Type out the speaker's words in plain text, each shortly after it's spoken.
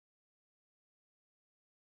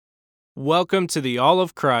Welcome to the All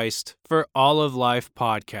of Christ for All of Life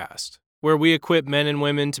podcast, where we equip men and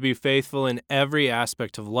women to be faithful in every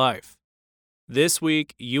aspect of life. This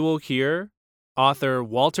week, you will hear author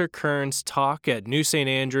Walter Kern's talk at New St.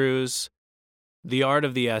 Andrews, The Art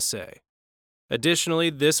of the Essay.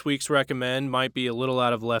 Additionally, this week's recommend might be a little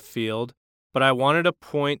out of left field, but I wanted to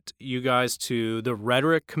point you guys to The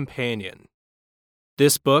Rhetoric Companion.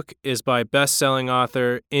 This book is by best-selling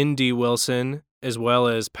author N.D. Wilson, as well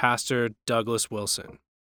as Pastor Douglas Wilson.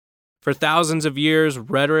 For thousands of years,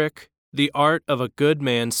 rhetoric, the art of a good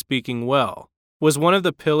man speaking well, was one of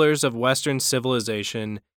the pillars of Western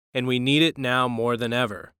civilization, and we need it now more than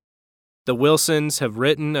ever. The Wilsons have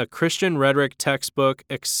written a Christian rhetoric textbook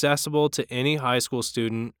accessible to any high school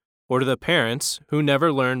student or to the parents who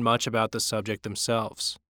never learned much about the subject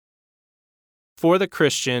themselves. For the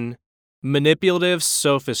Christian, manipulative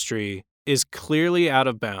sophistry is clearly out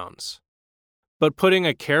of bounds. But putting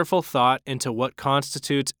a careful thought into what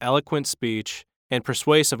constitutes eloquent speech and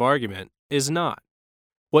persuasive argument is not.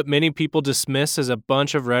 What many people dismiss as a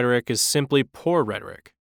bunch of rhetoric is simply poor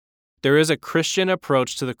rhetoric. There is a Christian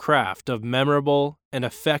approach to the craft of memorable and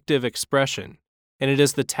effective expression, and it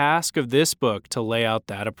is the task of this book to lay out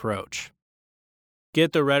that approach.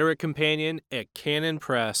 Get the Rhetoric Companion at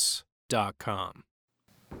canonpress.com.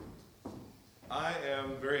 I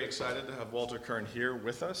am very excited to have Walter Kern here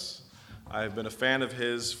with us. I've been a fan of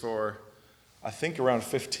his for, I think, around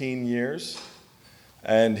 15 years,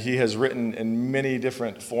 and he has written in many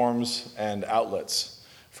different forms and outlets,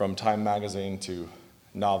 from Time Magazine to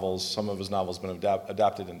novels. Some of his novels have been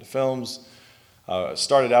adapted into films.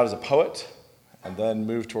 Started out as a poet, and then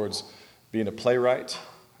moved towards being a playwright,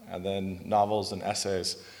 and then novels and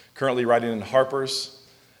essays. Currently writing in Harper's.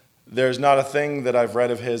 There's not a thing that I've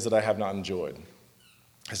read of his that I have not enjoyed.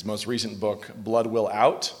 His most recent book, Blood Will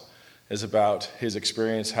Out, is about his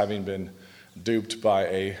experience having been duped by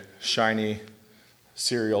a shiny,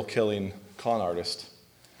 serial-killing con artist.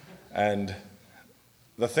 And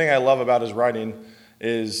the thing I love about his writing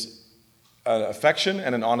is an affection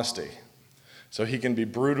and an honesty. So he can be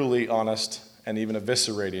brutally honest and even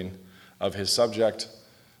eviscerating of his subject,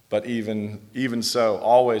 but even so,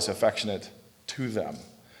 always affectionate to them.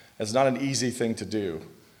 It's not an easy thing to do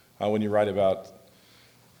when you write about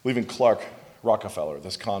leaving Clark Rockefeller,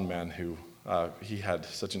 this con man who he had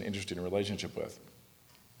such an interesting relationship with.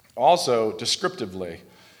 Also, descriptively,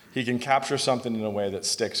 he can capture something in a way that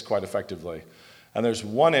sticks quite effectively. And there's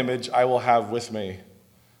one image I will have with me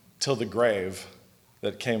till the grave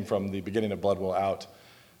that came from the beginning of Blood Will Out,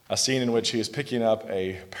 a scene in which he is picking up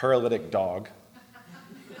a paralytic dog,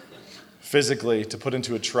 physically to put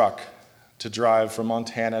into a truck to drive from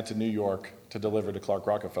Montana to New York to deliver to Clark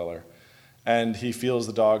Rockefeller. And he feels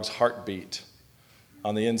the dog's heartbeat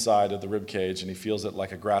on the inside of the rib cage, and he feels it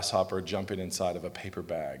like a grasshopper jumping inside of a paper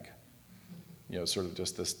bag. You know, sort of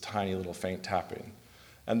just this tiny little faint tapping.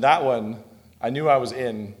 And that one, I knew I was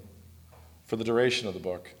in for the duration of the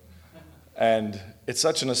book. And it's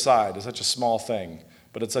such an aside, it's such a small thing,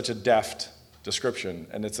 but it's such a deft description,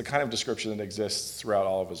 and it's the kind of description that exists throughout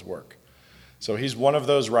all of his work. So he's one of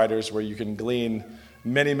those writers where you can glean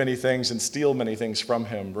many, many things and steal many things from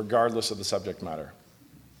him, regardless of the subject matter.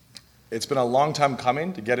 It's been a long time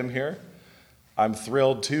coming to get him here. I'm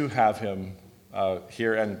thrilled to have him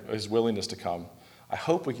here and his willingness to come. I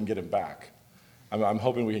hope we can get him back. I'm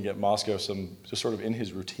hoping we can get Moscow just sort of in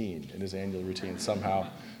his routine, in his annual routine somehow,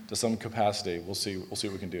 to some capacity. We'll see what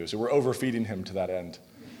we can do. So we're overfeeding him to that end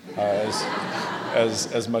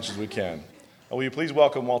as much as we can. Will you please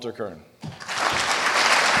welcome Walter Kern?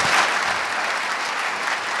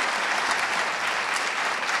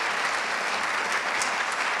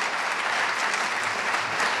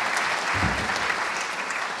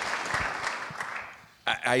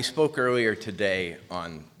 I spoke earlier today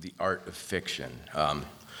on the art of fiction.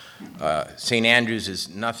 St. Andrews is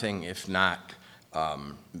nothing if not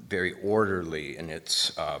very orderly in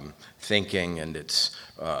its thinking and its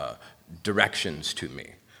directions to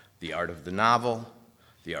me. The art of the novel,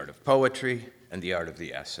 the art of poetry, and the art of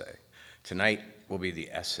the essay. Tonight will be the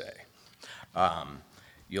essay.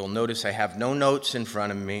 You'll notice I have no notes in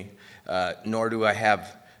front of me, nor do I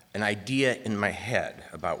have an idea in my head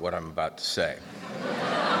about what I'm about to say.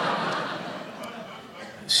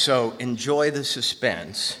 So enjoy the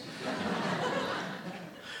suspense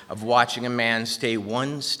of watching a man stay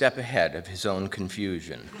one step ahead of his own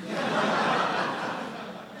confusion.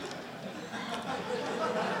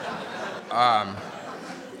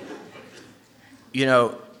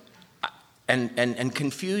 And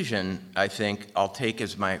confusion, I think, I'll take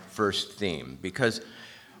as my first theme, because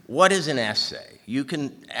what is an essay? You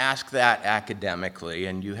can ask that academically,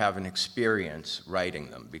 and you have an experience writing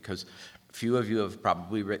them, because a few of you have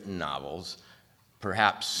probably written novels.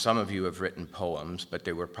 Perhaps some of you have written poems, but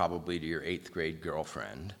they were probably to your 8th grade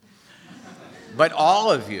girlfriend. But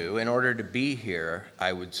all of you, in order to be here,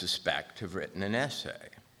 I would suspect, have written an essay.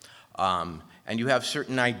 And you have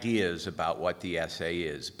certain ideas about what the essay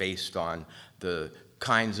is based on the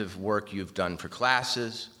kinds of work you've done for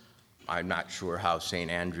classes. I'm not sure how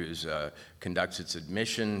St. Andrews conducts its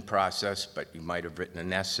admission process, but you might have written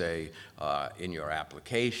an essay in your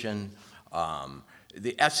application.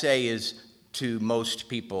 The essay is, to most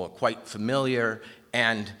people, quite familiar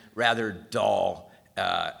and rather dull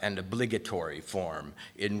and obligatory form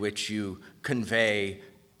in which you convey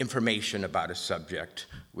information about a subject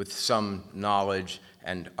with some knowledge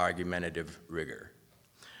and argumentative rigor.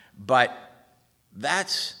 But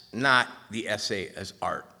that's not the essay as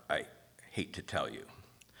art, I hate to tell you.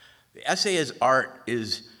 The essay as art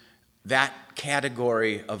is that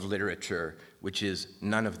category of literature which is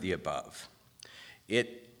none of the above.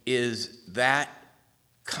 It is that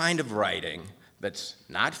kind of writing that's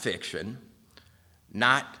not fiction,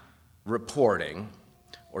 not reporting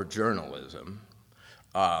or journalism,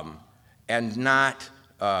 and not,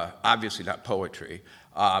 obviously not poetry,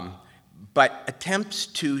 but attempts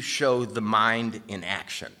to show the mind in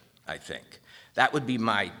action, I think. That would be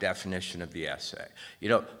my definition of the essay. You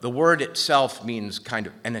know, the word itself means kind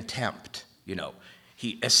of an attempt, you know.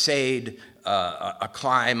 He essayed a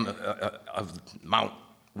climb of Mount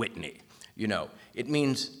Whitney, you know. It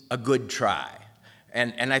means a good try.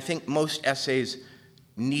 And I think most essays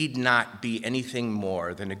need not be anything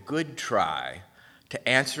more than a good try to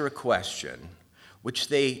answer a question which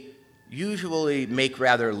they usually make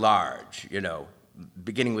rather large, you know,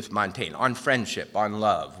 beginning with Montaigne, on friendship, on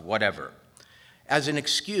love, whatever, as an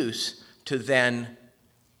excuse to then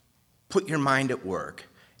put your mind at work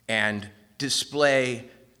and display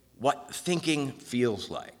what thinking feels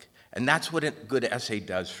like. And that's what a good essay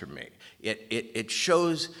does for me. It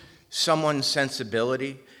shows someone's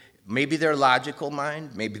sensibility, maybe their logical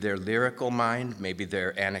mind, maybe their lyrical mind, maybe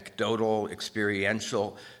their anecdotal,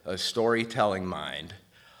 experiential, storytelling mind,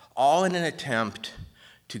 all in an attempt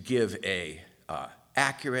to give a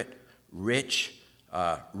accurate, rich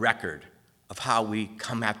record of how we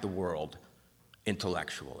come at the world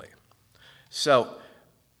intellectually. So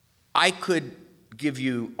I could give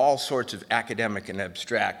you all sorts of academic and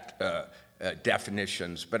abstract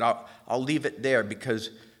definitions, but I'll leave it there, because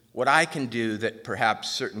what I can do that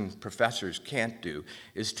perhaps certain professors can't do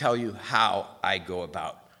is tell you how I go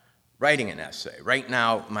about writing an essay. Right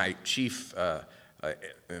now, my chief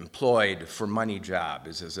employed for money job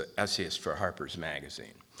is as an essayist for Harper's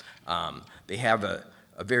Magazine. They have a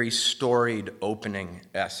very storied opening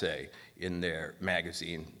essay in their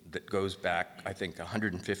magazine that goes back, I think,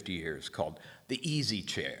 150 years, called The Easy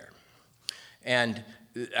Chair. And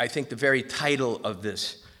I think the very title of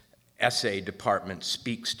this essay department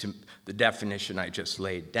speaks to the definition I just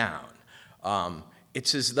laid down.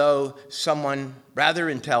 It's as though someone rather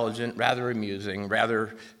intelligent, rather amusing,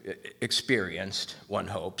 rather experienced, one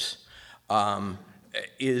hopes,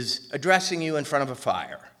 is addressing you in front of a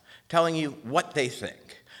fire, telling you what they think.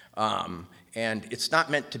 And it's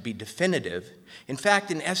not meant to be definitive. In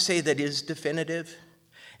fact, an essay that is definitive,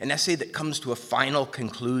 an essay that comes to a final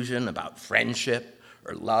conclusion about friendship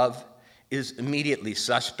or love, is immediately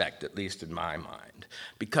suspect, at least in my mind,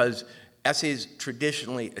 because essays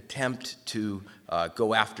traditionally attempt to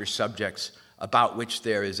go after subjects about which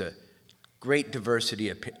there is a great diversity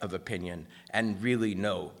of opinion and really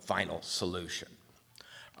no final solution.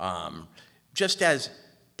 Just as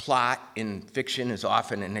plot in fiction is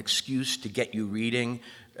often an excuse to get you reading,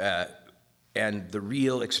 and the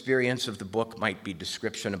real experience of the book might be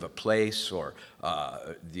description of a place or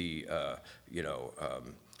the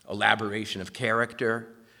elaboration of character.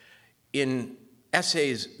 In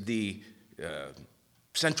essays, the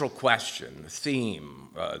central question, the theme,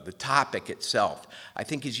 the topic itself, I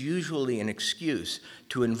think is usually an excuse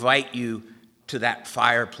to invite you to that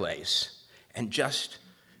fireplace and just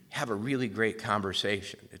have a really great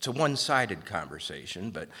conversation. It's a one-sided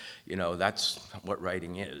conversation, but you know, that's what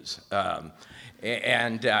writing is.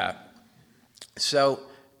 So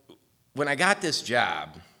when I got this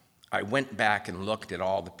job, I went back and looked at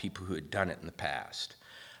all the people who had done it in the past.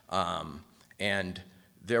 And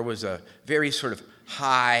there was a very sort of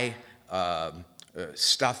high,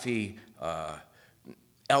 stuffy,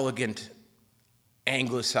 elegant,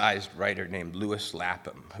 anglicized writer named Lewis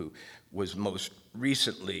Lapham, who was most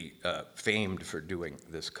recently famed for doing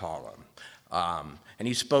this column. And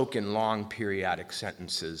he spoke in long periodic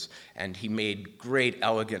sentences, and he made great,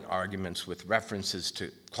 elegant arguments with references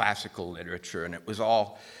to classical literature, and it was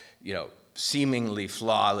all, seemingly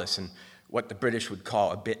flawless and what the British would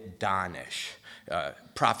call a bit donnish,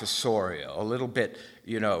 professorial, a little bit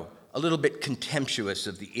contemptuous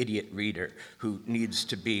of the idiot reader who needs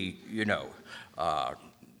to be,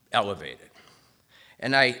 elevated.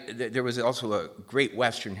 And there was also a great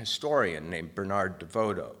Western historian named Bernard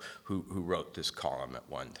DeVoto who wrote this column at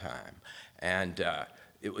one time. And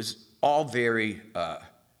it was all very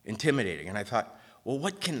intimidating. And I thought, well,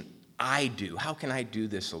 what can I do? How can I do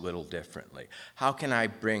this a little differently? How can I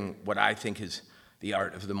bring what I think is the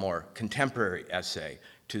art of the more contemporary essay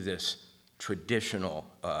to this traditional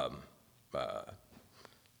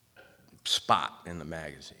spot in the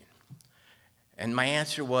magazine? And my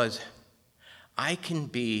answer was, I can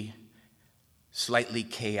be slightly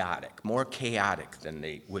chaotic, more chaotic than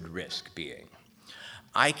they would risk being.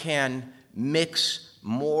 I can mix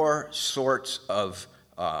more sorts of,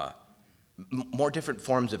 more different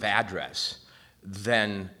forms of address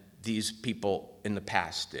than these people in the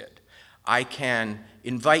past did. I can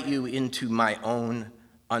invite you into my own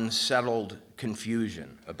unsettled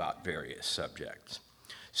confusion about various subjects.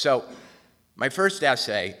 So my first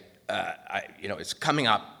essay, it's coming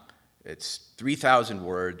up. It's 3,000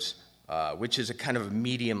 words, which is a kind of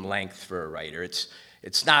medium length for a writer.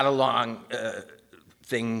 It's not a long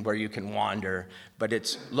thing where you can wander, but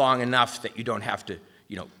it's long enough that you don't have to,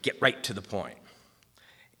 get right to the point.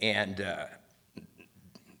 And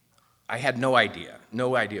I had no idea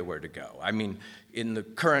where to go. I mean, in the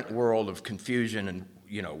current world of confusion and,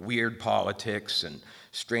 weird politics and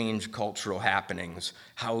strange cultural happenings,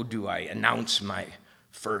 how do I announce my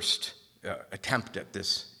first attempt at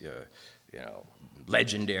this,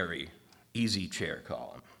 legendary Easy Chair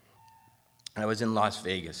column? I was in Las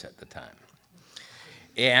Vegas at the time.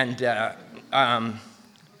 And I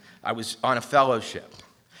was on a fellowship.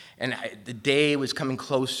 And the day was coming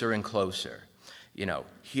closer and closer.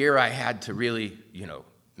 Here I had to really,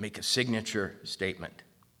 make a signature statement.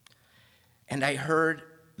 And I heard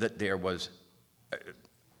that there was,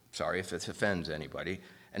 sorry if this offends anybody,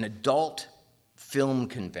 an adult film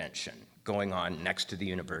convention going on next to the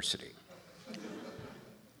university.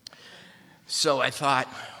 So I thought,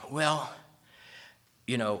 well,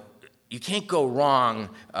 you can't go wrong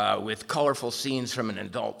with colorful scenes from an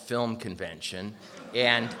adult film convention.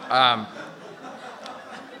 And,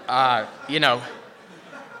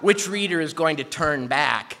 which reader is going to turn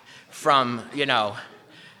back from,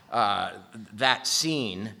 that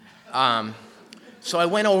scene? So I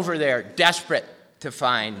went over there desperate to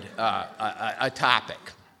find a topic.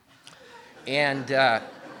 And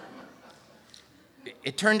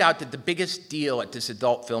it turned out that the biggest deal at this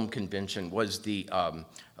adult film convention was the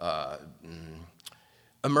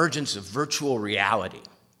emergence of virtual reality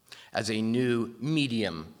as a new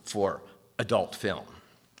medium for adult film.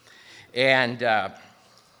 And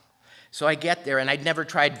so I get there, and I'd never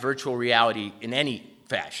tried virtual reality in any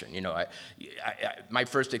fashion. My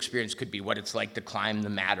first experience could be what it's like to climb the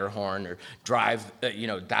Matterhorn or dive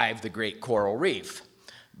the Great Coral Reef.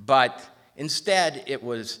 But instead, it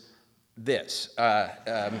was this.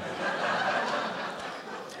 And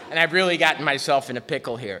I've really gotten myself in a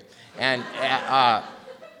pickle here. And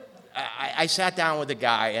I sat down with a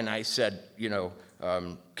guy, and I said,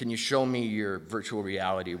 can you show me your virtual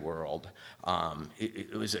reality world?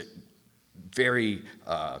 It was a very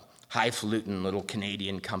highfalutin little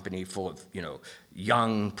Canadian company full of,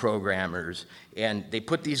 young programmers. And they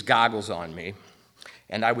put these goggles on me,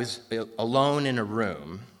 and I was alone in a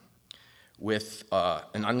room with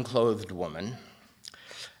an unclothed woman.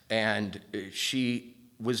 And she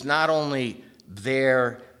was not only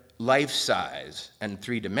there life-size and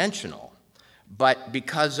three-dimensional, but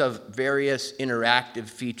because of various interactive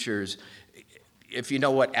features. If you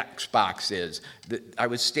know what Xbox is, I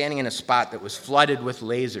was standing in a spot that was flooded with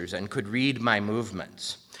lasers and could read my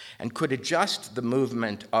movements and could adjust the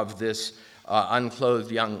movement of this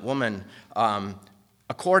unclothed young woman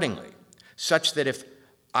accordingly, such that if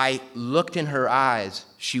I looked in her eyes,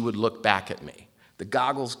 she would look back at me. The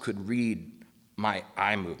goggles could read my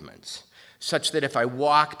eye movements, such that if I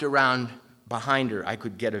walked around behind her, I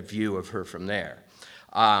could get a view of her from there.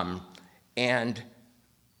 And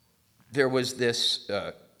there was this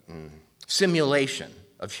simulation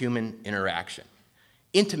of human interaction,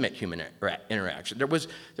 intimate human interaction. There was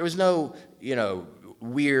no,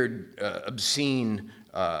 weird, obscene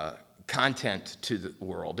content to the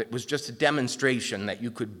world. It was just a demonstration that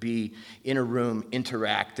you could be in a room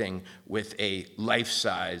interacting with a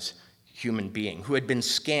life-size human being who had been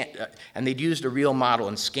scanned, and they'd used a real model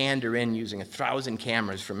and scanned her in using 1,000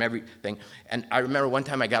 cameras from everything. And I remember one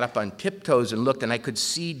time I got up on tiptoes and looked, and I could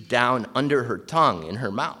see down under her tongue in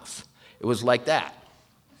her mouth. It was like that.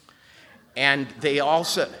 And they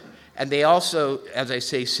also, as I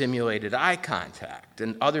say, simulated eye contact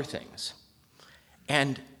and other things.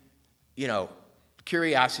 And,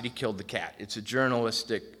 curiosity killed the cat. It's a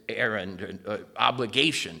journalistic errand,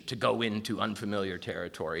 obligation to go into unfamiliar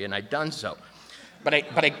territory, and I'd done so. But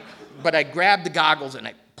I grabbed the goggles and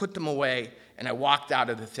I put them away, and I walked out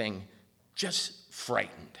of the thing just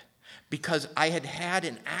frightened, because I had had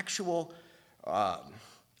an actual,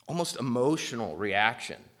 almost emotional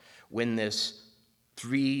reaction when this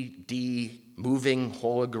 3D moving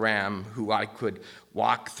hologram, who I could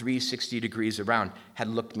walk 360 degrees around, had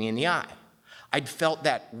looked me in the eye. I'd felt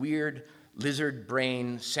that weird lizard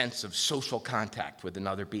brain sense of social contact with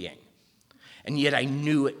another being. And yet I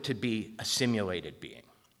knew it to be a simulated being.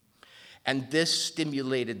 And this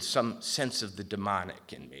stimulated some sense of the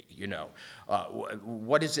demonic in me,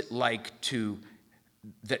 What is it like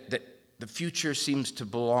that the future seems to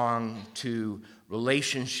belong to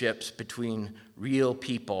relationships between real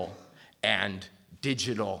people and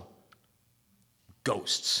digital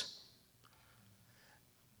ghosts?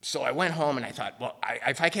 So I went home and I thought, well,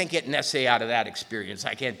 if I can't get an essay out of that experience,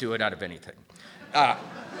 I can't do it out of anything.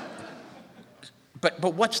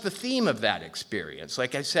 But what's the theme of that experience?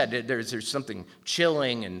 Like I said, there's something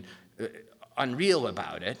chilling and unreal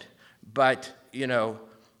about it. But, and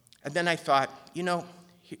then I thought,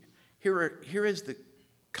 here is the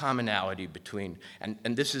commonality between,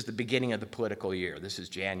 and this is the beginning of the political year. This is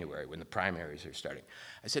January when the primaries are starting.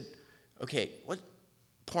 I said, okay,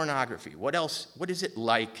 pornography. What else? What is it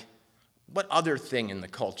like? What other thing in the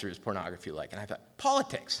culture is pornography like? And I thought,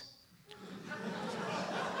 politics.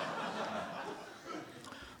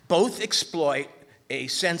 Both exploit a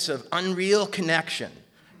sense of unreal connection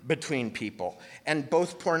between people. And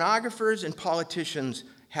both pornographers and politicians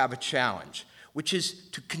have a challenge, which is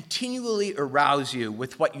to continually arouse you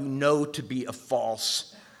with what you know to be a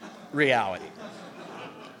false reality.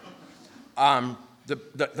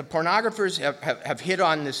 The pornographers have hit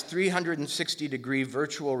on this 360-degree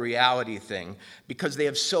virtual reality thing because they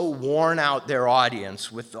have so worn out their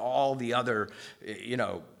audience with all the other,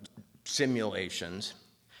 simulations.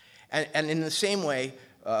 And in the same way,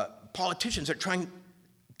 politicians are trying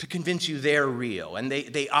to convince you they're real, and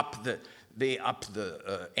they up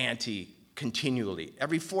the ante continually.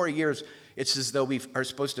 Every 4 years, it's as though we are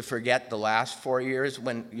supposed to forget the last 4 years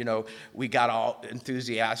when, we got all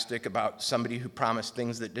enthusiastic about somebody who promised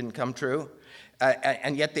things that didn't come true.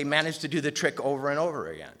 And yet they managed to do the trick over and over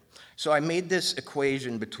again. So I made this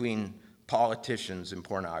equation between politicians and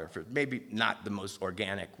pornographers. Maybe not the most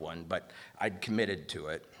organic one, but I'd committed to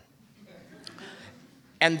it.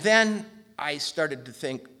 And then I started to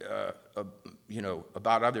think,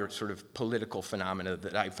 about other sort of political phenomena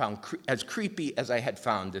that I found as creepy as I had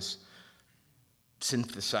found this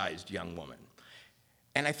synthesized young woman.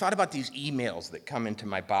 And I thought about these emails that come into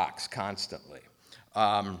my box constantly.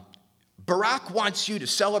 Barack wants you to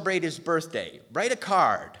celebrate his birthday. Write a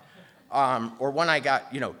card. Or one I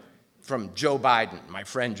got, from Joe Biden, my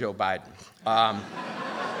friend Joe Biden.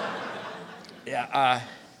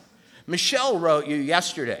 Michelle wrote you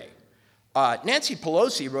yesterday. Nancy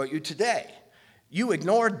Pelosi wrote you today. You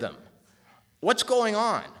ignored them. What's going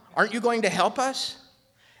on? Aren't you going to help us?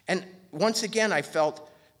 And once again, I felt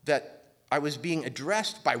that I was being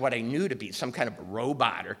addressed by what I knew to be some kind of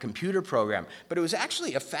robot or computer program, but it was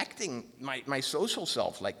actually affecting my social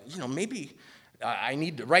self. Like, maybe I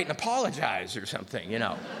need to write and apologize or something,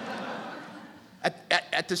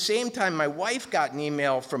 At the same time, my wife got an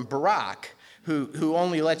email from Barack, who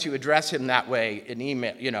only lets you address him that way in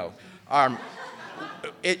email, and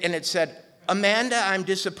it said, Amanda, I'm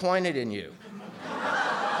disappointed in you.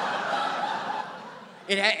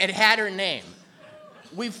 It had her name.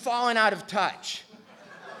 We've fallen out of touch.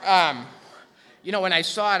 When I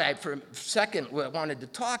saw it, for a second wanted to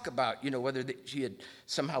talk about, whether she had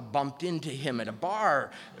somehow bumped into him at a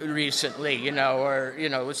bar recently,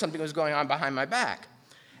 or, something was going on behind my back.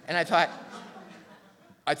 And I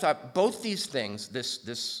thought both these things,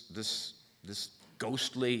 this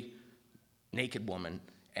ghostly naked woman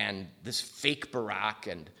and this fake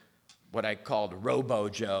Barack and what I called Robo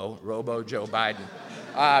Joe Biden,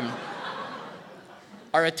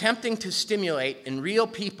 are attempting to stimulate in real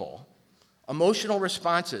people emotional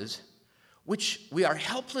responses which we are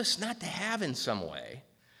helpless not to have in some way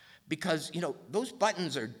because, those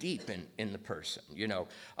buttons are deep in the person.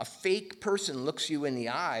 A fake person looks you in the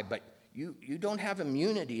eye, but you don't have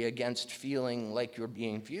immunity against feeling like you're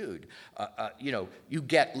being viewed. You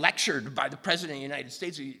get lectured by the President of the United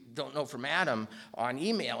States, who you don't know from Adam, on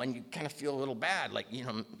email, and you kind of feel a little bad, like,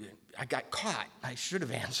 I got caught. I should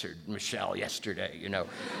have answered Michelle yesterday,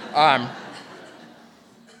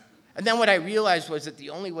 And then what I realized was that the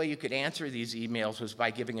only way you could answer these emails was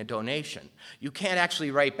by giving a donation. You can't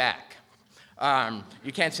actually write back.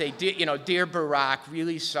 You can't say, dear Barack,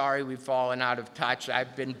 really sorry we've fallen out of touch.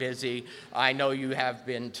 I've been busy. I know you have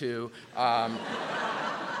been too.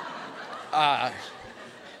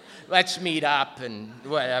 Let's meet up and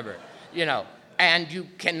whatever, And you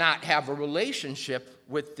cannot have a relationship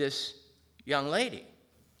with this young lady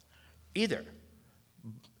either.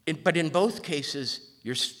 But in both cases,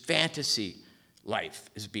 your fantasy life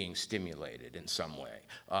is being stimulated in some way.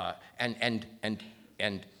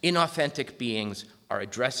 And inauthentic beings are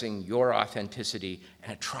addressing your authenticity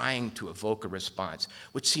and trying to evoke a response,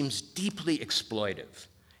 which seems deeply exploitive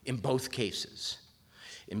in both cases.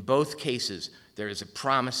 In both cases, there is a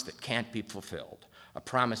promise that can't be fulfilled, a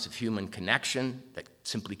promise of human connection that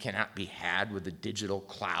simply cannot be had with a digital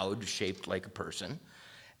cloud shaped like a person,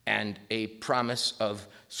 and a promise of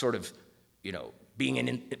sort of, being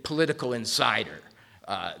a political insider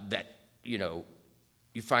that,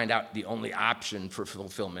 you find out the only option for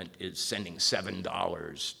fulfillment is sending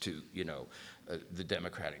 $7 to, the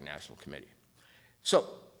Democratic National Committee. So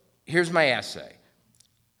here's my essay.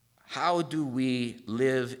 How do we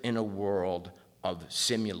live in a world of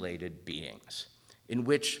simulated beings in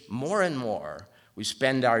which more and more we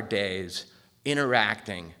spend our days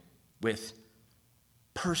interacting with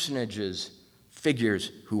personages,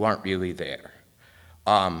 figures who aren't really there?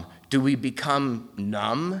 Do we become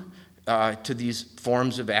numb to these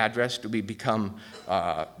forms of address? Do we become,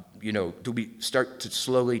 do we start to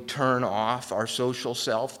slowly turn off our social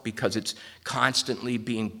self because it's constantly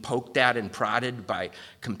being poked at and prodded by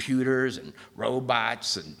computers and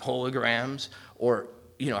robots and holograms? Or,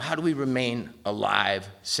 how do we remain alive,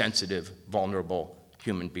 sensitive, vulnerable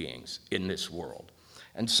human beings in this world?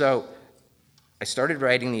 And so I started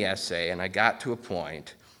writing the essay, and I got to a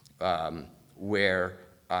point where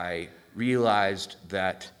I realized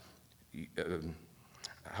that,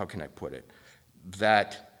 how can I put it,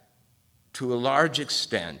 that to a large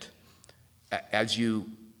extent, as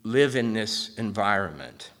you live in this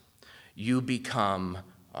environment, you become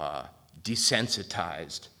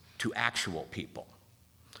desensitized to actual people.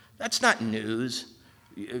 That's not news.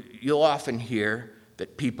 You'll often hear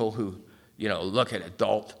that people who, look at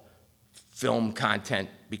adult film content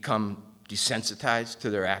become desensitized to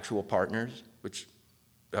their actual partners, which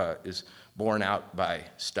is borne out by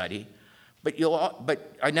study. But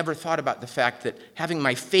I never thought about the fact that having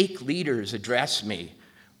my fake leaders address me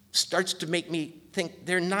starts to make me think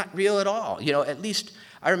they're not real at all. At least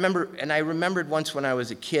I remembered once when I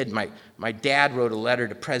was a kid, my dad wrote a letter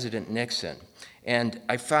to President Nixon, and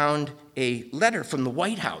I found a letter from the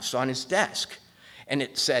White House on his desk, and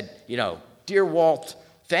it said, Dear Walt,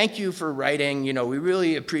 thank you for writing. We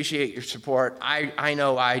really appreciate your support. I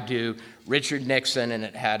know I do. Richard Nixon, and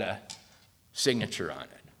it had a signature on it.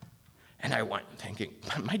 And I went thinking,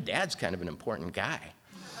 my dad's kind of an important guy.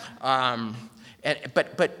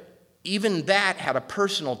 But even that had a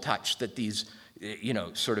personal touch that these,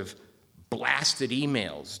 sort of blasted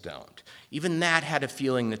emails don't. Even that had a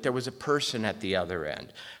feeling that there was a person at the other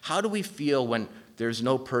end. How do we feel when there's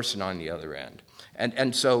no person on the other end?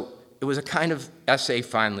 And so it was a kind of essay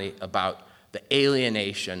finally about the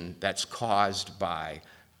alienation that's caused by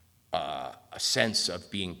a sense of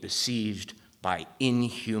being besieged by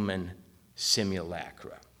inhuman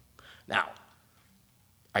simulacra. Now,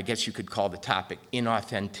 I guess you could call the topic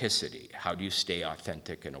inauthenticity. How do you stay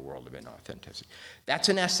authentic in a world of inauthenticity? That's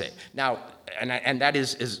an essay. Now, and that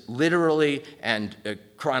is literally and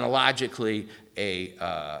chronologically a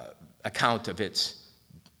account of its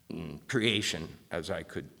creation as I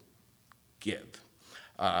could give.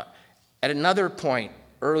 At another point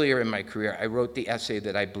earlier in my career, I wrote the essay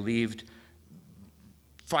that I believed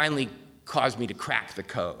finally caused me to crack the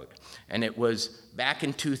code. And it was back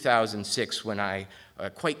in 2006 when I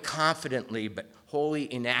quite confidently but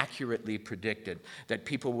wholly inaccurately predicted that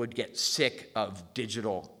people would get sick of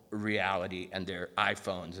digital reality and their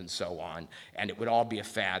iPhones and so on, and it would all be a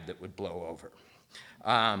fad that would blow over.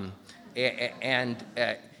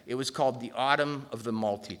 It was called The Autumn of the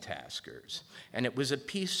Multitaskers. And it was a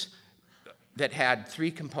piece that had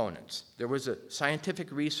three components. There was a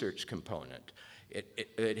scientific research component.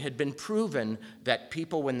 It had been proven that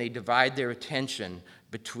people, when they divide their attention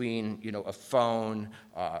between, a phone,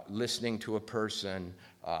 listening to a person,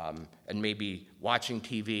 and maybe watching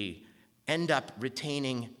TV, end up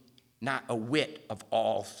retaining not a whit of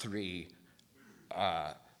all three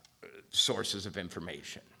sources of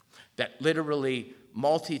information. That literally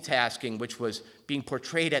multitasking, which was being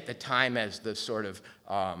portrayed at the time as the sort of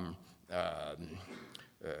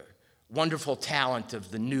wonderful talent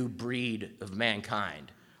of the new breed of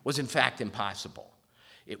mankind, was in fact impossible.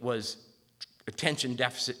 It was attention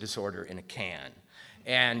deficit disorder in a can.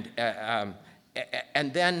 And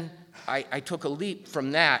then I took a leap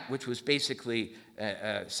from that, which was basically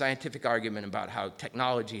a scientific argument about how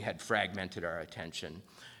technology had fragmented our attention,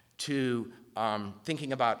 to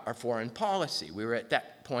thinking about our foreign policy. We were at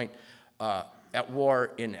that point at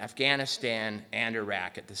war in Afghanistan and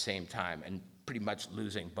Iraq at the same time, and pretty much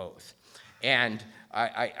losing both. And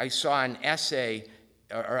I saw an essay,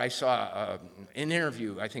 or I saw an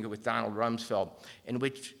interview, I think it was with Donald Rumsfeld, in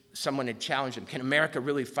which someone had challenged him, can America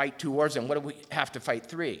really fight 2 wars, and what do we have to fight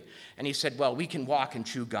 3? And he said, well, we can walk and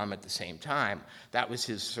chew gum at the same time. That was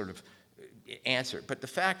his sort of answer. But the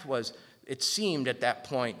fact was, it seemed at that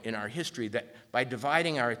point in our history that by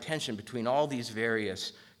dividing our attention between all these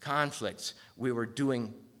various conflicts, we were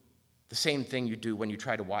doing the same thing you do when you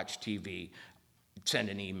try to watch TV, send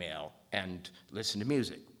an email, and listen to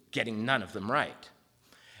music, getting none of them right.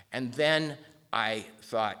 And then I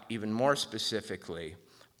thought even more specifically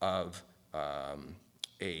of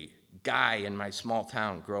a guy in my small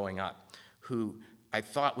town growing up who I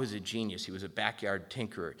thought was a genius. He was a backyard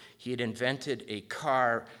tinkerer. He had invented a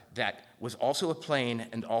car that was also a plane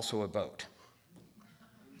and also a boat.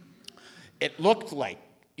 It looked like,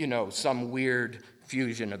 some weird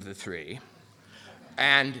fusion of the three.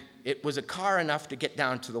 And it was a car enough to get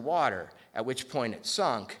down to the water, at which point it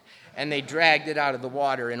sunk, and they dragged it out of the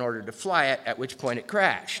water in order to fly it, at which point it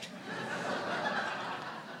crashed.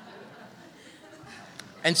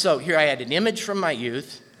 And so here I had an image from my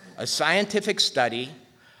youth, a scientific study,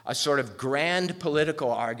 a sort of grand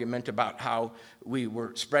political argument about how we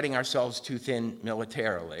were spreading ourselves too thin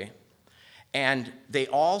militarily, and they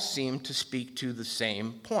all seemed to speak to the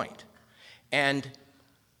same point. And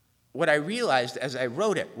what I realized as I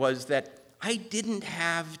wrote it was that I didn't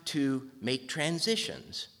have to make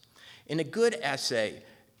transitions. In a good essay,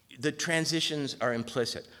 the transitions are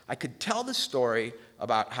implicit. I could tell the story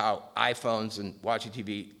about how iPhones and watching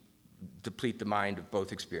TV deplete the mind of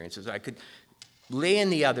both experiences. I could lay in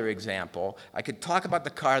the other example. I could talk about the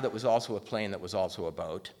car that was also a plane that was also a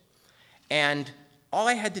boat. And all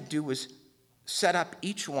I had to do was set up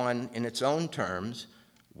each one in its own terms,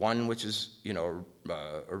 one which is,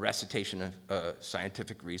 a recitation of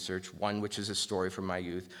scientific research, one which is a story from my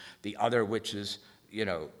youth, the other which is,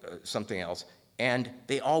 something else. And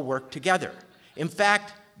they all work together. In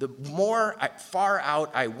fact, the more far out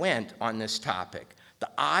I went on this topic, the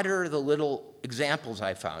odder the little examples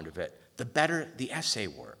I found of it, the better the essay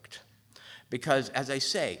worked. Because, as I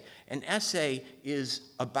say, an essay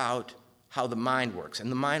is about how the mind works. And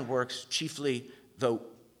the mind works chiefly, though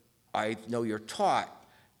I know you're taught,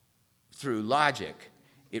 through logic.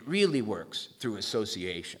 It really works through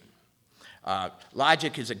association.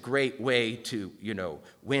 Logic is a great way to,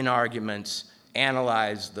 win arguments,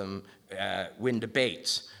 analyze them, win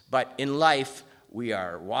debates. But in life, we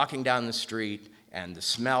are walking down the street and the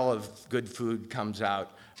smell of good food comes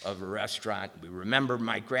out of a restaurant. We remember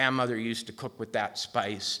my grandmother used to cook with that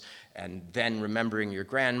spice, and then remembering your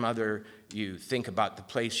grandmother, you think about the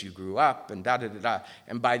place you grew up, and da-da-da-da.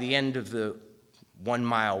 And by the end of the 1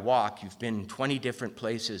 mile walk, you've been 20 different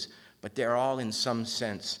places, but they're all in some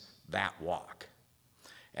sense that walk.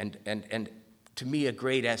 And to me, a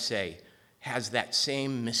great essay has that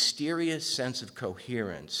same mysterious sense of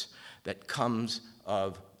coherence that comes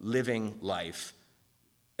of living life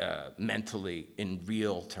mentally in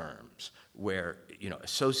real terms, where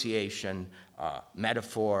association,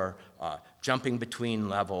 metaphor, jumping between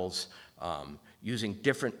levels, using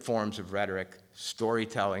different forms of rhetoric,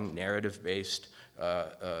 storytelling, narrative-based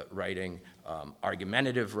writing,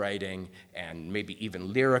 argumentative writing, and maybe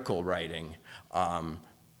even lyrical writing,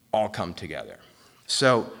 all come together.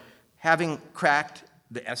 So, having cracked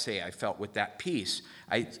the essay I felt with that piece,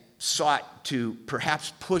 I sought to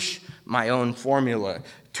perhaps push my own formula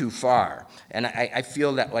too far. And I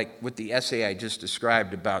feel that, like with the essay I just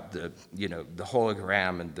described about the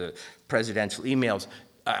hologram and the presidential emails,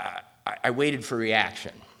 I waited for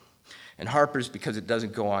reaction. And Harper's, because it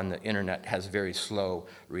doesn't go on the internet, has a very slow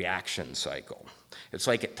reaction cycle. It's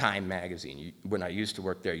like at Time magazine. When I used to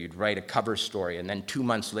work there, you'd write a cover story, and then 2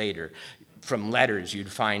 months later, from letters,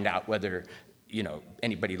 you'd find out whether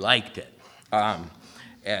anybody liked it.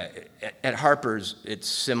 At Harper's, it's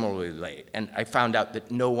similarly late. And I found out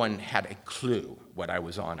that no one had a clue what I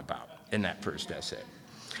was on about in that first essay.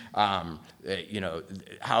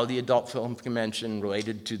 How the Adult Film Convention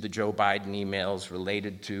related to the Joe Biden emails,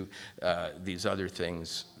 related to these other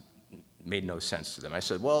things, made no sense to them. I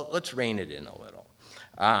said, well, let's rein it in a little.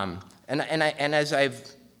 And as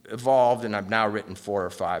I've evolved, and I've now written 4 or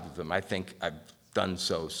 5 of them, I think I've done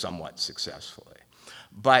so somewhat successfully.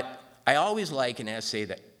 But I always like an essay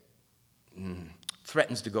that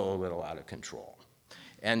threatens to go a little out of control.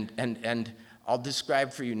 And I'll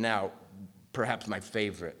describe for you now perhaps my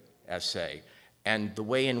favorite essay, and the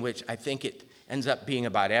way in which I think it ends up being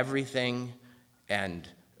about everything and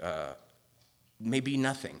maybe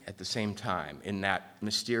nothing at the same time in that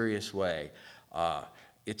mysterious way.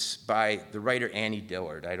 It's by the writer Annie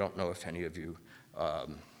Dillard. I don't know if any of you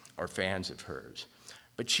are fans of hers.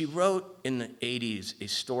 But she wrote in the 80s a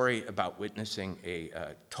story about witnessing a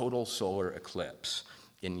total solar eclipse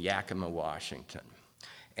in Yakima, Washington.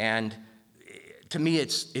 And to me,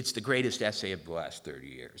 it's the greatest essay of the last 30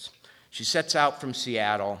 years. She sets out from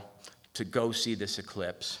Seattle to go see this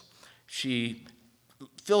eclipse. She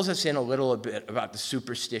fills us in a little bit about the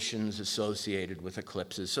superstitions associated with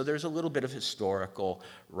eclipses. So there's a little bit of historical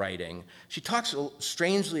writing. She talks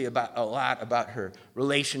strangely a lot about her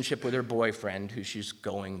relationship with her boyfriend, who she's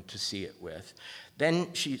going to see it with.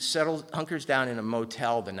 Then she hunkers down in a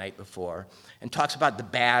motel the night before and talks about the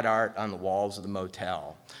bad art on the walls of the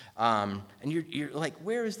motel. And you're like,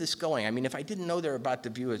 where is this going? I mean, if I didn't know they're about to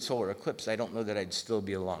view a solar eclipse, I don't know that I'd still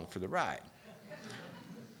be along for the ride.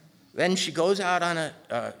 Then she goes out on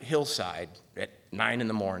a hillside at 9 in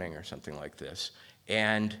the morning or something like this,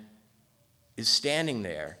 and is standing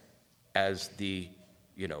there as the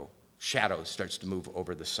shadow starts to move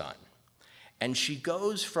over the sun. And she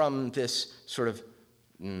goes from this sort of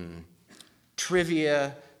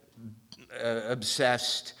trivia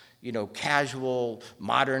obsessed, casual,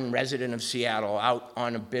 modern resident of Seattle out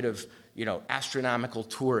on a bit of, astronomical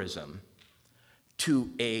tourism to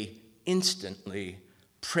a instantly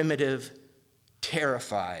primitive,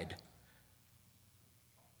 terrified,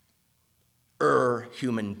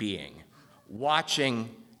 human being, watching,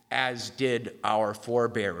 as did our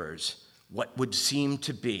forebearers, what would seem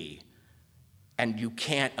to be, and you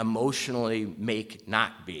can't emotionally make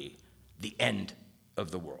not be, the end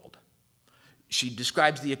of the world. She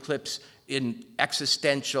describes the eclipse in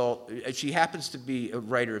existential, she happens to be a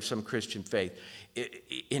writer of some Christian faith,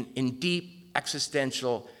 in deep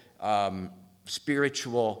existential,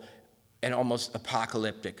 spiritual, and almost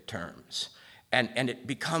apocalyptic terms. And it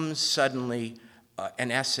becomes suddenly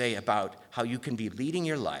an essay about how you can be leading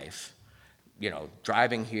your life,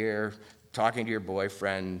 driving here, talking to your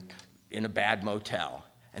boyfriend in a bad motel,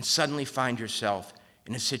 and suddenly find yourself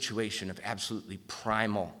in a situation of absolutely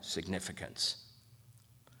primal significance.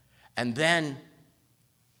 And then,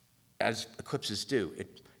 as eclipses do,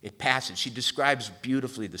 it passes. She describes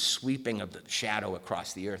beautifully the sweeping of the shadow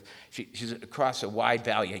across the earth. She's across a wide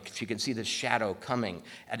valley. She can see the shadow coming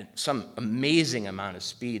at some amazing amount of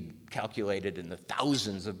speed, calculated in the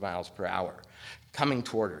thousands of miles per hour, coming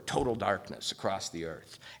toward her, total darkness across the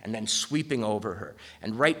earth, and then sweeping over her.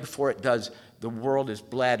 And right before it does, the world is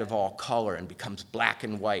bled of all color and becomes black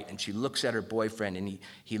and white. And she looks at her boyfriend, and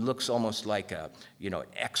he looks almost like an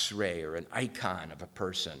X-ray or an icon of a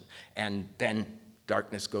person. And then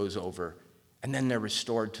darkness goes over, and then they're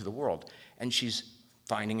restored to the world. And she's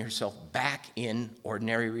finding herself back in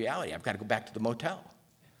ordinary reality. I've got to go back to the motel.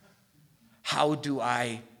 How do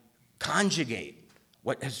I conjugate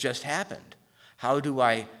what has just happened? How do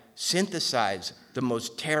I synthesize the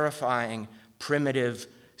most terrifying, primitive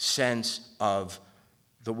sense of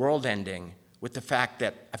the world ending with the fact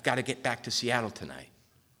that I've got to get back to Seattle tonight?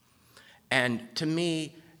 And to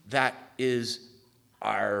me, that is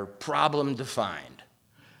our problem defined.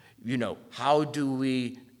 How do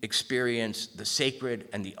we experience the sacred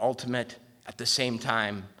and the ultimate at the same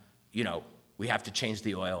time, we have to change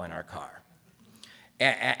the oil in our car?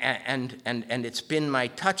 And it's been my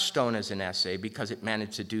touchstone as an essay because it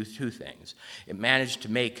managed to do 2 things. It managed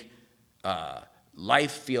to make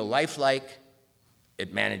life feel lifelike.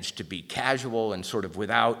 It managed to be casual and sort of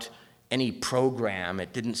without any program.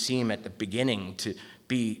 It didn't seem at the beginning to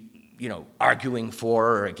be, arguing for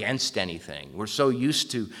or against anything. We're so used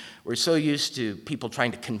to people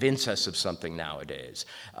trying to convince us of something nowadays.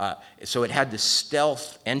 So it had this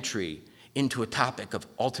stealth entry into a topic of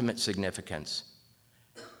ultimate significance.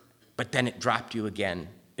 But then it dropped you again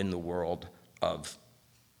in the world of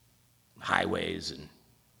highways and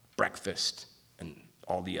breakfast and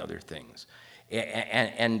all the other things.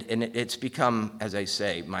 And it's become, as I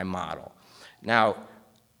say, my model. Now,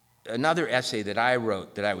 another essay that I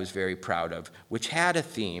wrote that I was very proud of, which had a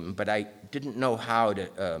theme, but I didn't know how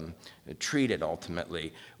to treat it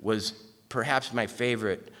ultimately, was perhaps my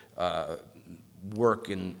favorite work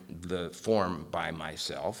in the form by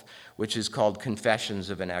myself, which is called Confessions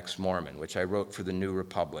of an Ex-Mormon, which I wrote for the New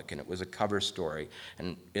Republic, and it was a cover story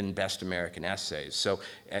in Best American Essays. So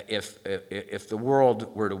if the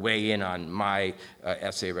world were to weigh in on my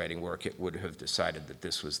essay writing work, it would have decided that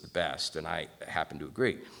this was the best, and I happen to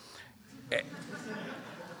agree.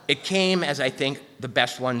 It came, as I think the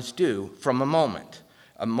best ones do, from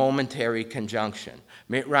a momentary conjunction.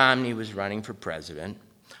 Mitt Romney was running for president.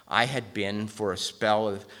 I had been, for a spell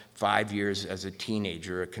of 5 years as a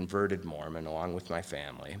teenager, a converted Mormon along with my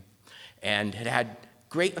family, and had had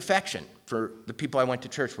great affection for the people I went to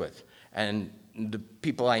church with and the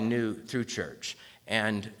people I knew through church,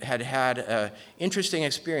 and had had an interesting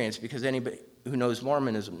experience because anybody who knows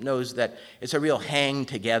Mormonism knows that it's a real hang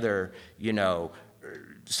together,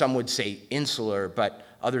 some would say insular, but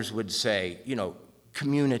others would say,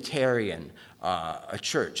 communitarian, a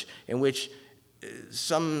church in which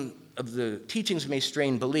some of the teachings may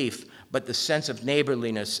strain belief, but the sense of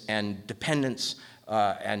neighborliness and dependence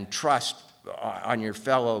and trust on your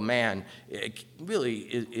fellow man really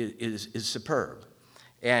is superb.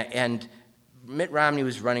 And Mitt Romney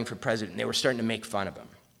was running for president, and they were starting to make fun of him.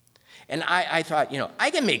 And I thought, I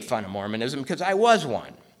can make fun of Mormonism because I was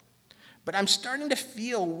one. But I'm starting to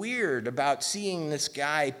feel weird about seeing this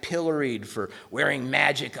guy pilloried for wearing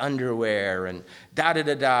magic underwear and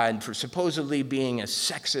da-da-da-da, and for supposedly being a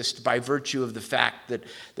sexist by virtue of the fact that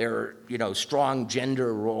there are, strong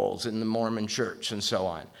gender roles in the Mormon church and so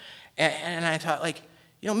on. And I thought,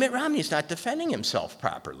 Mitt Romney's not defending himself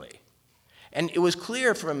properly. And it was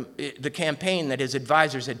clear from the campaign that his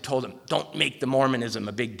advisors had told him, don't make the Mormonism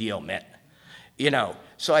a big deal, Mitt.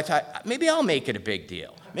 So I thought, maybe I'll make it a big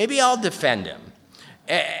deal. Maybe I'll defend him.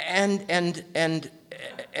 And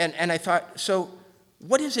I thought, so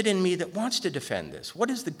what is it in me that wants to defend this? What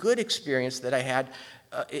is the good experience that I had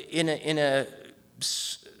in a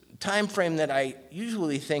time frame that I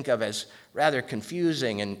usually think of as rather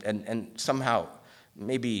confusing and somehow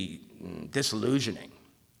maybe disillusioning?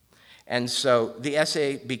 And so the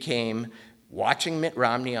essay became watching Mitt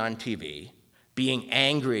Romney on TV, being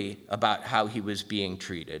angry about how he was being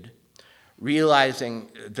treated, realizing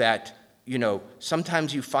that,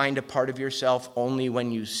 sometimes you find a part of yourself only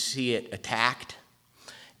when you see it attacked,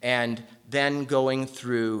 and then going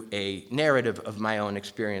through a narrative of my own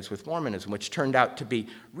experience with Mormonism, which turned out to be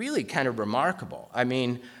really kind of remarkable. I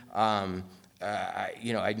mean, I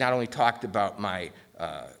not only talked about my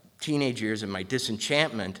teenage years and my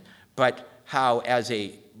disenchantment, but how as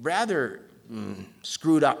a rather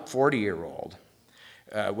screwed up 40-year-old,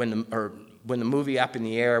 when the movie Up in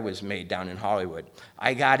the Air was made down in Hollywood,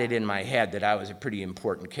 I got it in my head that I was a pretty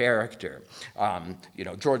important character.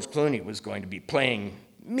 George Clooney was going to be playing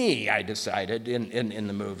me, I decided, in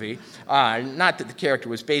the movie. Not that the character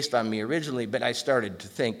was based on me originally, but I started to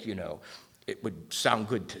think, it would sound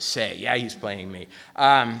good to say, yeah, he's playing me.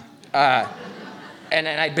 And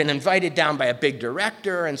I'd been invited down by a big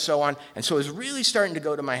director and so on. And so it was really starting to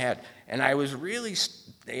go to my head. And I was really,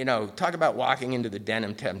 talk about walking into the den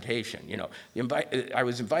of temptation. I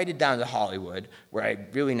was invited down to Hollywood, where I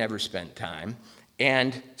really never spent time.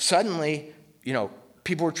 And suddenly,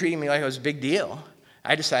 people were treating me like I was a big deal.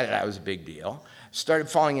 I decided I was a big deal. Started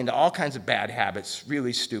falling into all kinds of bad habits,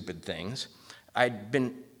 really stupid things. I'd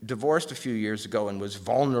been divorced a few years ago and was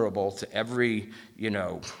vulnerable to every,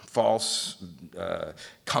 false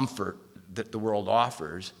comfort that the world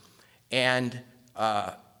offers. And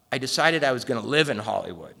I decided I was going to live in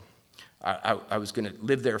Hollywood. I was going to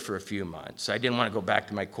live there for a few months. I didn't want to go back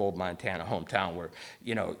to my cold Montana hometown where,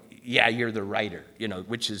 you're the writer,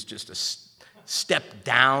 which is just a step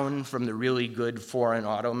down from the really good foreign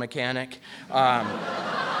auto mechanic.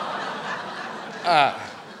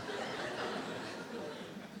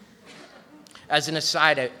 As an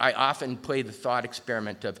aside, I often play the thought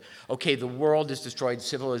experiment of, okay, the world is destroyed,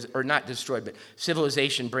 not destroyed, but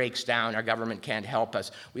civilization breaks down, our government can't help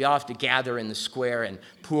us. We all have to gather in the square and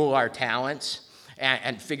pool our talents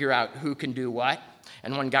and figure out who can do what.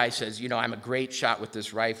 And one guy says, I'm a great shot with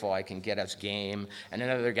this rifle, I can get us game. And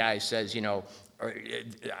another guy says,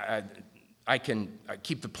 I can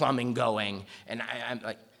keep the plumbing going. And I'm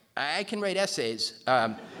like, I can write essays.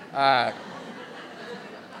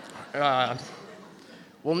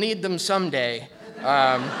 We'll need them someday.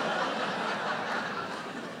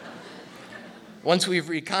 Once we've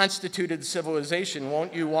reconstituted civilization,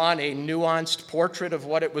 won't you want a nuanced portrait of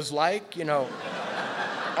what it was like?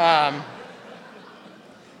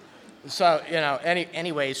 So,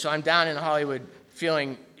 anyway, so I'm down in Hollywood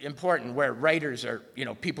feeling important, where writers are,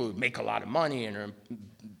 people who make a lot of money and are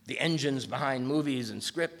the engines behind movies and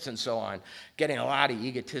scripts and so on, getting a lot of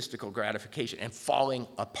egotistical gratification and falling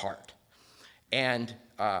apart. And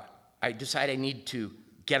I decide I need to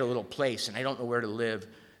get a little place, and I don't know where to live.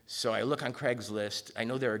 So I look on Craigslist. I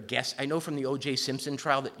know there are guests. I know from the O.J. Simpson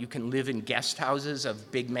trial that you can live in guest houses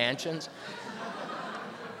of big mansions.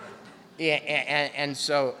 Yeah, and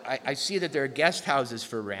so I see that there are guest houses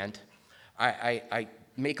for rent. I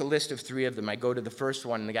make a list of 3 of them. I go to the first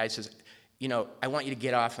one, and the guy says, I want you to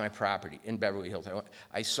get off my property in Beverly Hills.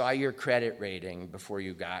 I saw your credit rating before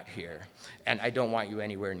you got here, and I don't want you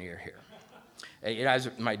anywhere near here.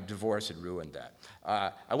 My divorce had ruined that.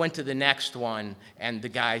 I went to the next one, and the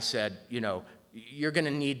guy said, you're going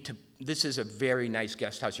to need to, this is a very nice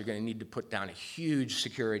guest house. You're going to need to put down a huge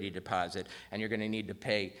security deposit, and you're going to need to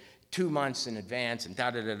pay 2 months in advance, and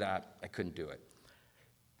da-da-da-da. I couldn't do it.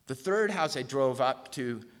 The third house I drove up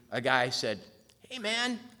to, a guy said, hey,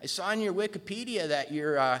 man, I saw on your Wikipedia that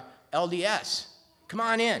you're LDS. Come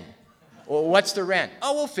on in. Well, what's the rent?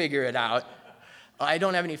 Oh, we'll figure it out. I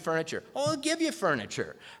don't have any furniture. Oh, I'll give you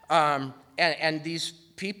furniture. And these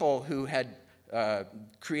people who had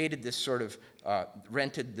created this sort of,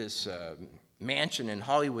 rented this mansion in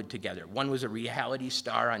Hollywood together. One was a reality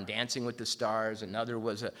star on Dancing with the Stars. Another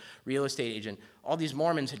was a real estate agent. All these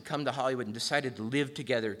Mormons had come to Hollywood and decided to live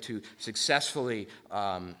together to successfully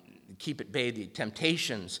keep at bay the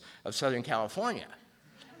temptations of Southern California.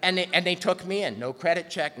 And they took me in. No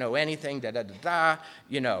credit check, no anything, da-da-da-da.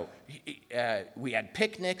 We had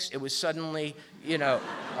picnics. It was suddenly, here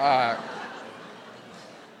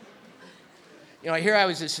I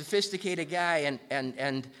was a sophisticated guy,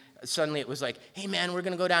 and suddenly it was like, hey, man, we're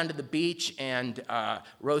going to go down to the beach and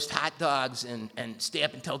roast hot dogs and stay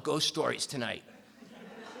up and tell ghost stories tonight.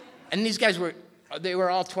 And these guys they were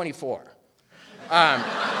all 24.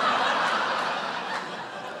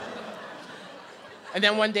 And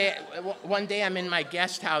then one day I'm in my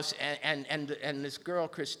guest house, and this girl,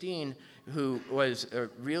 Christine, who was a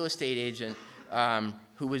real estate agent,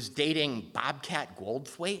 who was dating Bobcat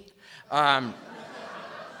Goldthwait, kind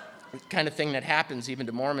of thing that happens even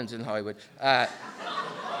to Mormons in Hollywood,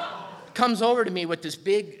 comes over to me with this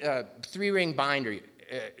big 3-ring binder,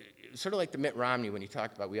 sort of like the Mitt Romney when he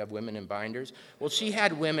talked about we have women in binders. Well, she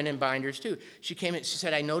had women in binders too. She came in, she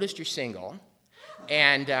said, I noticed you're single,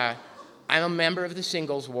 and I'm a member of the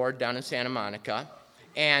singles ward down in Santa Monica,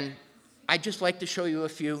 and I'd just like to show you a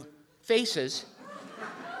few faces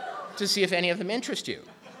to see if any of them interest you.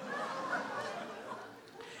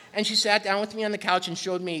 And she sat down with me on the couch and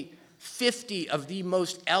showed me 50 of the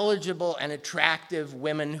most eligible and attractive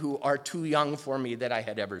women who are too young for me that I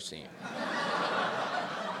had ever seen.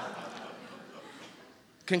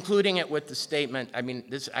 Concluding it with the statement,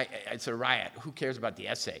 it's a riot. Who cares about the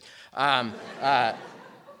essay?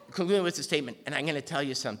 Concluding with the statement, and I'm going to tell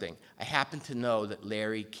you something. I happen to know that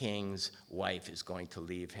Larry King's wife is going to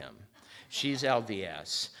leave him. She's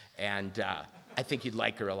LDS, and I think you'd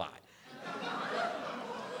like her a lot.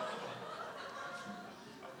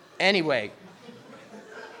 Anyway,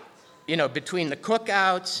 between the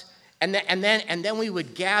cookouts, and then we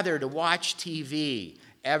would gather to watch TV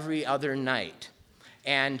every other night,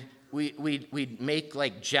 and we'd make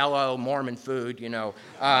like Jell-O Mormon food,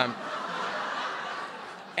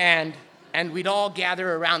 and we'd all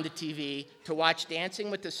gather around the TV to watch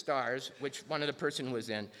Dancing with the Stars, which one of the person was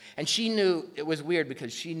in, and she knew it was weird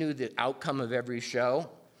because she knew the outcome of every show,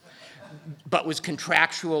 but was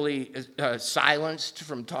contractually silenced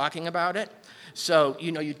from talking about it. So,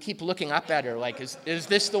 you'd keep looking up at her like, is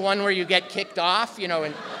this the one where you get kicked off?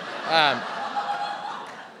 And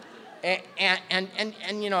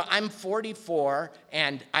I'm 44,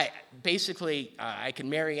 and I can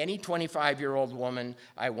marry any 25-year-old woman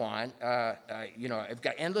I want. I've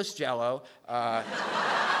got endless Jell-O,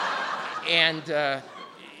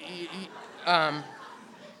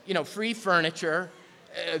 free furniture.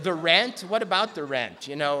 The rent, what about the rent?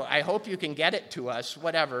 I hope you can get it to us,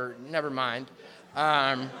 whatever, never mind.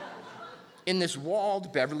 In this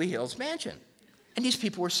walled Beverly Hills mansion. And these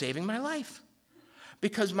people were saving my life.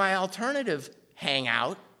 Because my alternative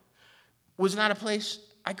hangout was not a place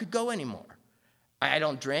I could go anymore. I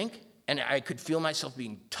don't drink, and I could feel myself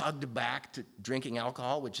being tugged back to drinking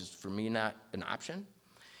alcohol, which is for me not an option.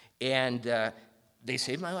 And they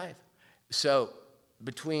saved my life. So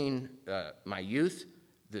between my youth,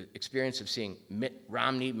 the experience of seeing Mitt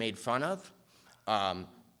Romney made fun of,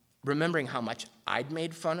 remembering how much I'd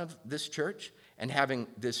made fun of this church, and having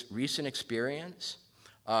this recent experience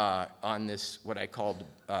on this, what I called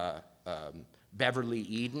Beverly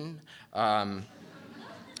Eden, I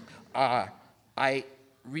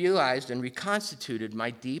realized and reconstituted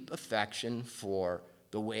my deep affection for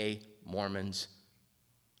the way Mormons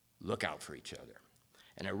look out for each other.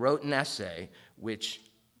 And I wrote an essay which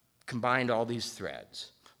combined all these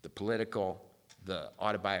threads, the political, the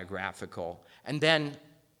autobiographical, and then,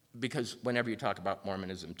 because whenever you talk about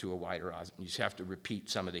Mormonism to a wider audience, you just have to repeat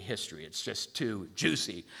some of the history. It's just too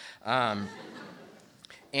juicy. And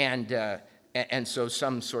so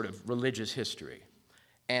some sort of religious history.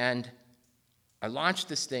 And I launched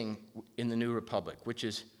this thing in the New Republic, which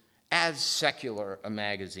is as secular a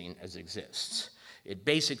magazine as exists. It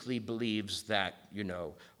basically believes that,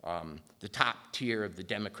 the top tier of the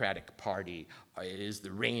Democratic Party is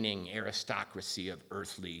the reigning aristocracy of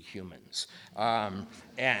earthly humans,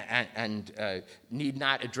 and need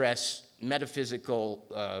not address metaphysical,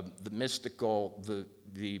 the mystical,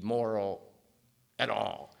 the moral at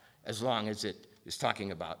all, as long as it is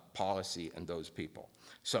talking about policy and those people.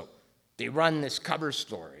 So they run this cover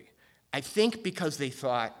story, I think because they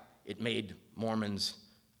thought it made Mormons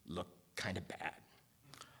look kind of bad.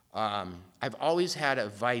 I've always had a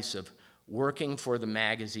vice of working for the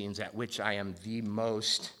magazines at which I am the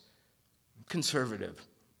most conservative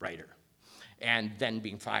writer, and then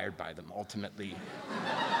being fired by them ultimately.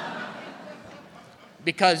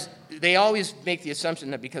 Because they always make the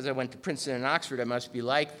assumption that because I went to Princeton and Oxford, I must be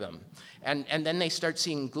like them. And then they start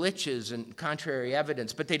seeing glitches and contrary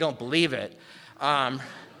evidence, but they don't believe it. And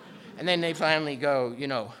then they finally go,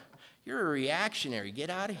 you're a reactionary, get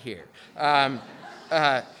out of here.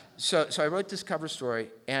 So I wrote this cover story,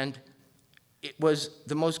 and it was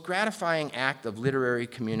the most gratifying act of literary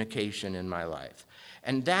communication in my life.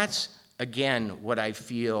 And that's, again, what I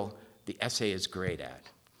feel the essay is great at.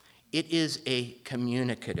 It is a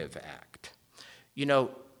communicative act.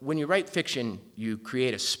 When you write fiction, you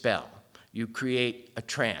create a spell. You create a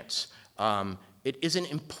trance. It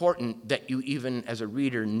isn't important that you even, as a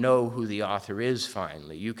reader, know who the author is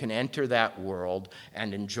finally. You can enter that world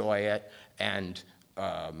and enjoy it and,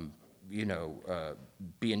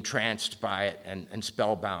 be entranced by it and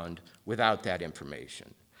spellbound without that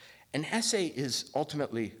information. An essay is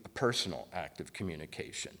ultimately a personal act of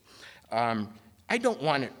communication. I don't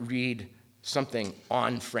want to read something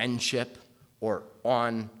on friendship or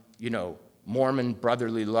on, Mormon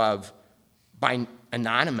brotherly love by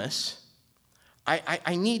anonymous.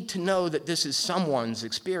 I need to know that this is someone's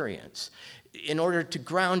experience. In order to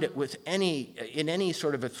ground it in any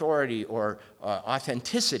sort of authority or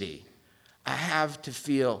authenticity, I have to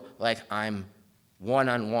feel like I'm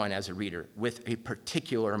one-on-one as a reader with a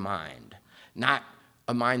particular mind, not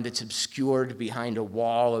a mind that's obscured behind a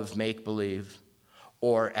wall of make-believe,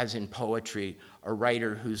 or, as in poetry, a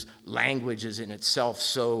writer whose language is in itself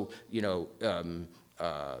so,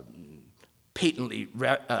 patently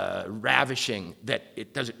ravishing that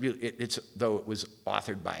it doesn't really, it's though it was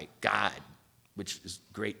authored by God, which is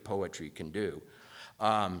great poetry can do.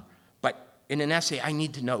 But in an essay, I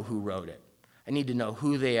need to know who wrote it. I need to know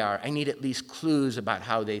who they are. I need at least clues about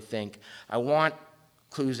how they think. I want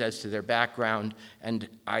clues as to their background, and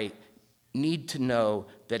I need to know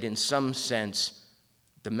that in some sense,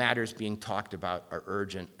 the matters being talked about are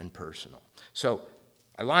urgent and personal. So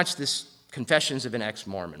I launched this Confessions of an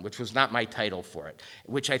Ex-Mormon, which was not my title for it,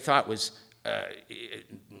 which I thought was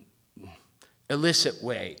illicit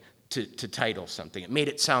way to title something. It made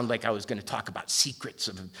it sound like I was going to talk about secrets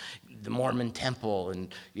of the Mormon temple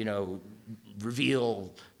and,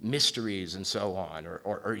 reveal mysteries and so on,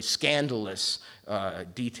 or scandalous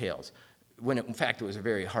details, when in fact it was a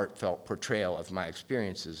very heartfelt portrayal of my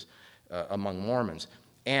experiences among Mormons.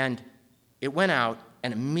 And it went out,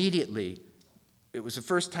 and immediately, it was the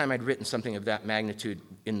first time I'd written something of that magnitude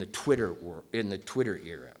in the Twitter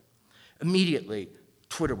era. Immediately,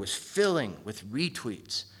 Twitter was filling with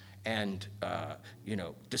retweets and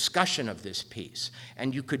discussion of this piece.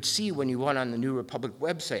 And you could see when you went on the New Republic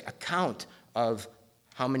website a count of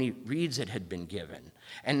how many reads it had been given.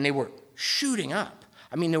 And they were shooting up.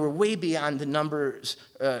 I mean, they were way beyond the numbers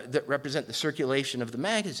that represent the circulation of the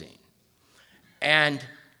magazine. And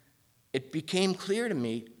it became clear to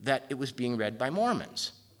me that it was being read by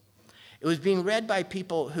Mormons. It was being read by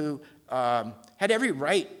people who had every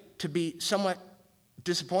right to be somewhat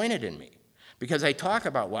disappointed in me, because I talk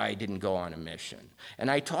about why I didn't go on a mission,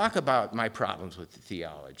 and I talk about my problems with the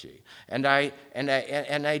theology, and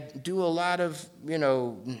I do a lot of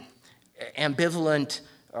ambivalent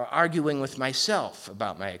arguing with myself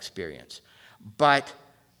about my experience. But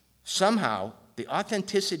somehow the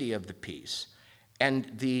authenticity of the piece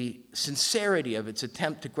and the sincerity of its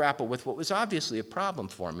attempt to grapple with what was obviously a problem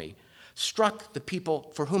for me struck the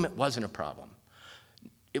people for whom it wasn't a problem.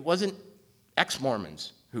 it wasn't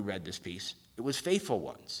ex-Mormons who read this piece. It was faithful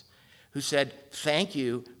ones who said, thank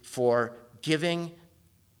you for giving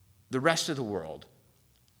the rest of the world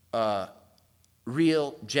a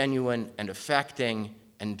real, genuine, and affecting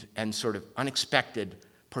and sort of unexpected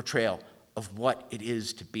portrayal of what it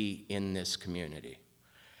is to be in this community.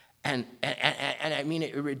 And I mean,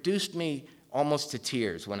 it reduced me almost to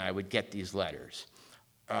tears when I would get these letters.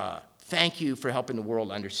 Thank you for helping the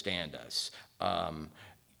world understand us.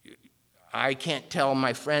 I can't tell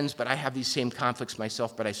my friends, but I have these same conflicts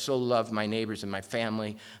myself, but I so love my neighbors and my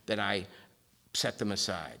family that I set them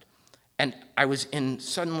aside. And I was in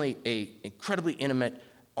suddenly an incredibly intimate,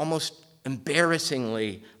 almost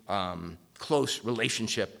embarrassingly close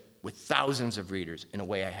relationship with thousands of readers in a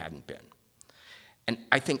way I hadn't been. And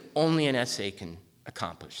I think only an essay can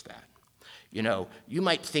accomplish that. You know, you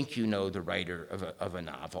might think you know the writer of a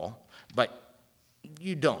novel, but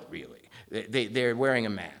you don't really. They're wearing a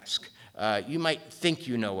mask. You might think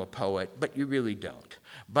you know a poet, but you really don't.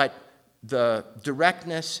 But the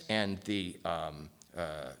directness and the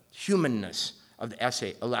humanness of the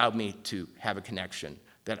essay allowed me to have a connection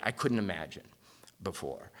that I couldn't imagine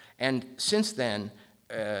before. And since then,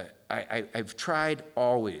 I've tried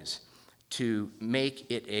always to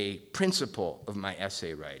make it a principle of my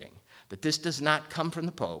essay writing, that this does not come from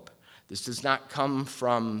the Pope, this does not come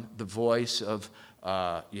from the voice of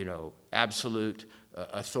absolute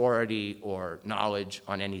authority or knowledge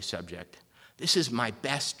on any subject. This is my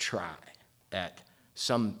best try at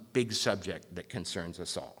some big subject that concerns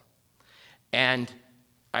us all. And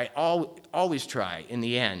I always try, in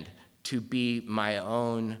the end, to be my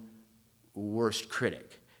own worst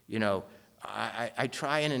critic. You know, I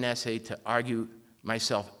try in an essay to argue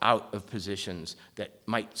myself out of positions that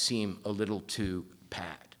might seem a little too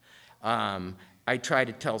pat. I try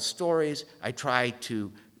to tell stories. I try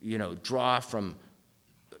to, draw from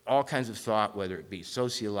all kinds of thought, whether it be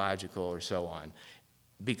sociological or so on,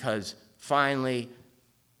 because finally,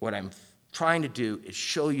 what I'm trying to do is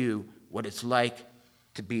show you what it's like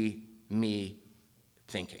to be me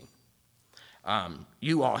thinking.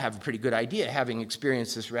 You all have a pretty good idea, having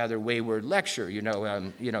experienced this rather wayward lecture.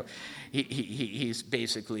 He's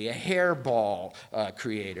basically a hairball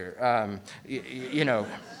creator.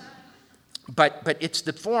 But it's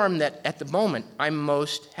the form that, at the moment, I'm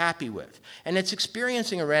most happy with. And it's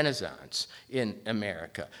experiencing a renaissance in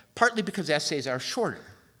America, partly because essays are shorter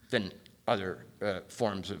than other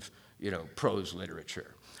forms of, prose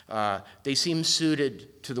literature. They seem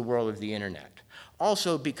suited to the world of the internet.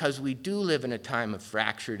 Also because we do live in a time of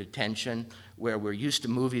fractured attention, where we're used to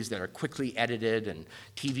movies that are quickly edited and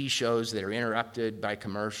TV shows that are interrupted by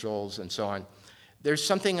commercials and so on. There's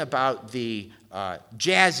something about the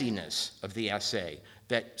jazziness of the essay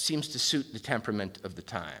that seems to suit the temperament of the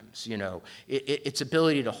times. Its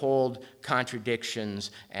ability to hold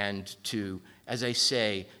contradictions and to, as I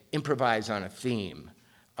say, improvise on a theme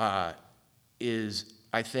is,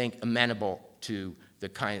 I think, amenable to the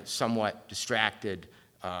kind of somewhat distracted,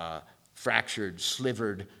 fractured,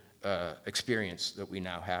 slivered experience that we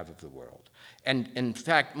now have of the world. And in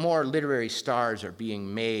fact, more literary stars are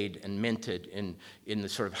being made and minted in the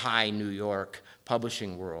sort of high New York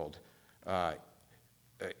publishing world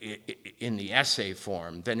in the essay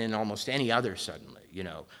form than in almost any other suddenly.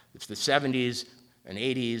 If the 70s and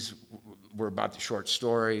 80s were about the short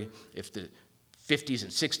story, if the 50s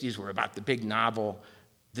and 60s were about the big novel,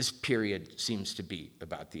 this period seems to be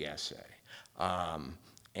about the essay.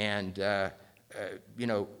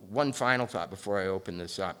 One final thought before I open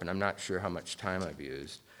this up, and I'm not sure how much time I've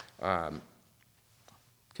used. Do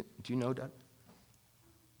you know, Doug?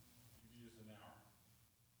 You've used an hour.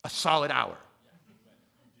 A solid hour. Yeah,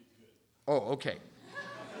 you did good. Oh, okay.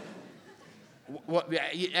 Well,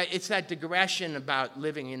 it's that digression about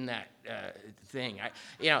living in that thing,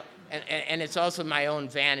 and it's also my own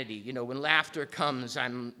vanity. When laughter comes,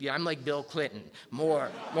 I'm like Bill Clinton. More.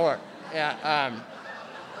 Yeah.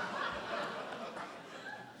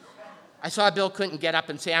 I saw Bill Clinton get up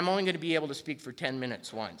and say, "I'm only going to be able to speak for 10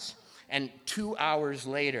 minutes once," and 2 hours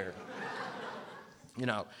later,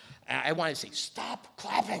 I want to say, "Stop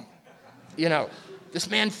clapping." This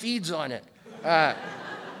man feeds on it.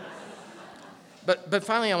 But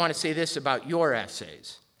finally, I want to say this about your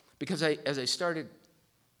essays, because as I started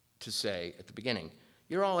to say at the beginning,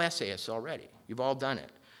 you're all essayists already. You've all done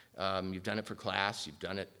it. You've done it for class. You've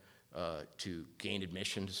done it to gain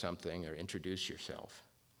admission to something or introduce yourself.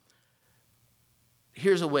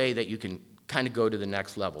 Here's a way that you can kind of go to the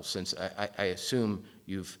next level, since I assume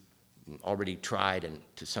you've already tried and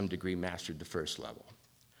to some degree mastered the first level.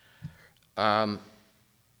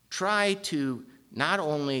 Try to not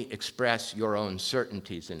only express your own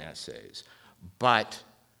certainties in essays, but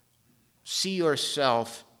see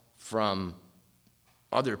yourself from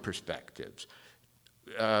other perspectives.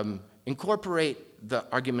 Incorporate the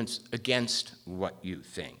arguments against what you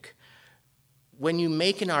think. When you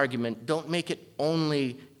make an argument, don't make it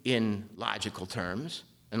only in logical terms,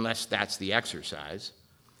 unless that's the exercise,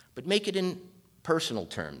 but make it in personal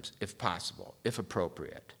terms, if possible, if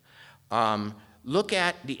appropriate. Look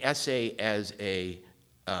at the essay as a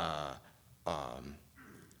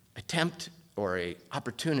attempt or a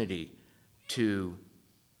opportunity to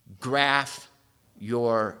graph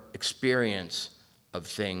your experience of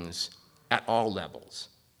things at all levels: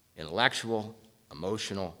 intellectual,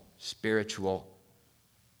 emotional, spiritual,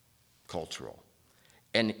 cultural.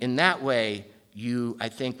 And in that way, you, I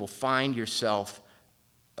think, will find yourself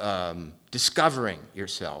discovering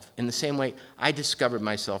yourself in the same way I discovered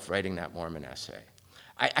myself writing that Mormon essay.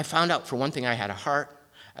 I found out, for one thing, I had a heart.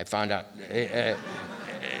 I found out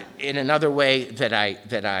in another way that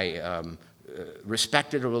I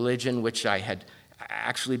respected a religion which I had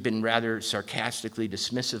actually been rather sarcastically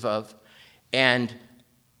dismissive of. And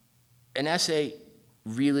an essay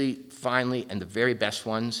really, finally, and the very best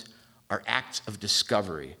ones, are acts of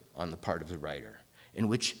discovery on the part of the writer, in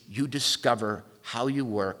which you discover how you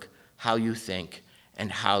work, how you think,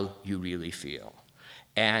 and how you really feel.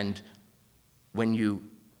 And when you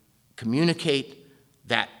communicate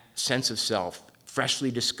that sense of self,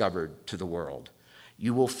 freshly discovered, to the world,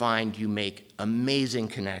 you will find you make amazing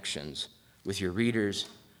connections with your readers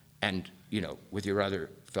and, with your other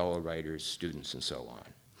fellow writers, students, and so on.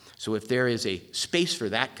 So if there is a space for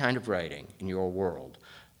that kind of writing in your world,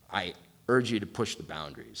 I urge you to push the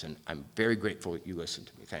boundaries, and I'm very grateful that you listened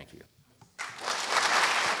to me. Thank you.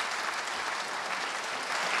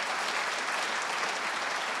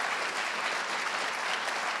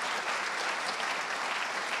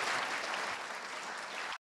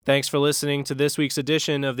 Thanks for listening to this week's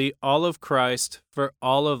edition of the All of Christ for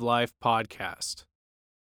All of Life podcast.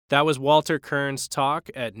 That was Walter Kern's talk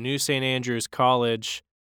at New St. Andrews College,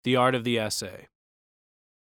 The Art of the Essay.